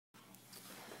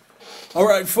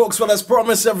Alright, folks, well, as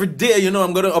promised every day,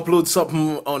 I'm going to upload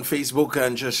something on Facebook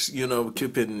and just,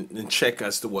 keep in check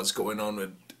as to what's going on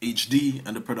with HD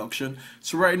and the production.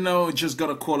 So right now, I just got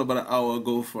a call about an hour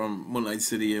ago from Moonlight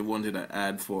City. I wanted an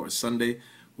ad for Sunday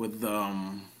with,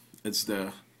 it's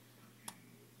the,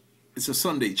 it's a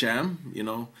Sunday jam,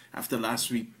 after last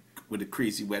week with the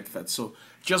crazy wet fest. So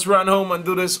just run home and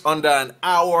do this under an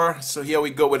hour. So here we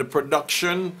go with the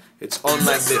production. It's on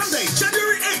like this. Sunday,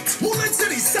 January 8th, Moonlight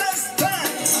City says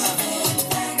thanks.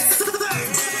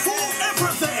 Thanks for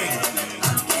everything.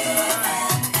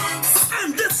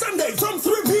 And this Sunday from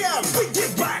 3 p.m. we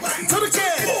give back to the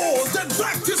kids. More than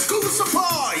back to school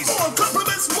supplies. All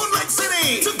compliments Moonlight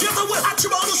City. Together with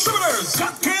Hatchable Distributors.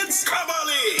 Got kids? Come on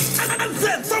in. And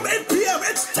then from 8 p.m.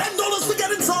 it's $10 to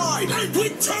get inside. And we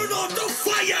turn on the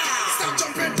fire. Stop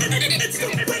jumping. It's the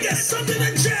biggest Sunday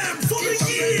night jam for the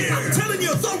year. I'm telling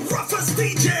you, the roughest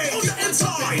DJ on the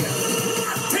inside.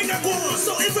 Take a ball.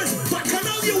 So if it's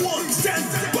bacchanal you want, then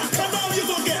bacchanal you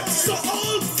gonna get. So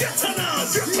all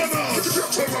getanas.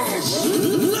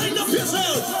 Line up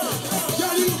yourself.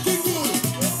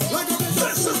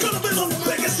 This is gonna be the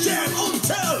biggest jam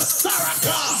until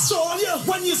Saraka. So all you,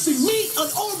 when you see me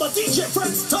and all my DJ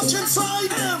friends touch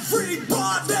inside,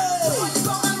 everybody.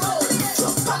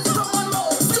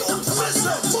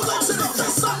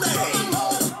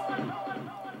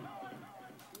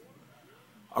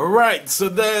 Alright, so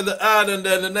there the ad, and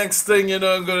then the next thing,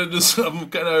 I'm gonna do something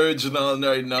kind of original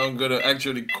right now. I'm gonna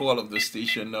actually call up the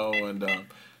station now and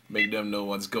make them know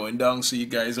what's going down, so you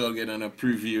guys all get on a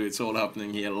preview. It's all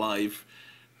happening here live,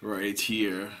 right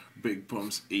here. Big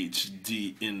Pumps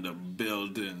HD in the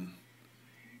building.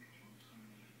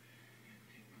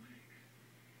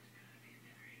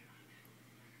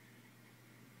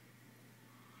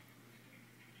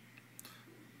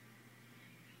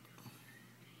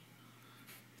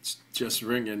 Just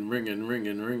ringing.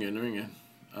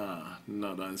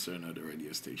 Not answering at the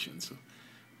radio station, so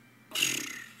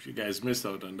you guys missed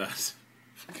out on that.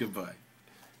 Goodbye.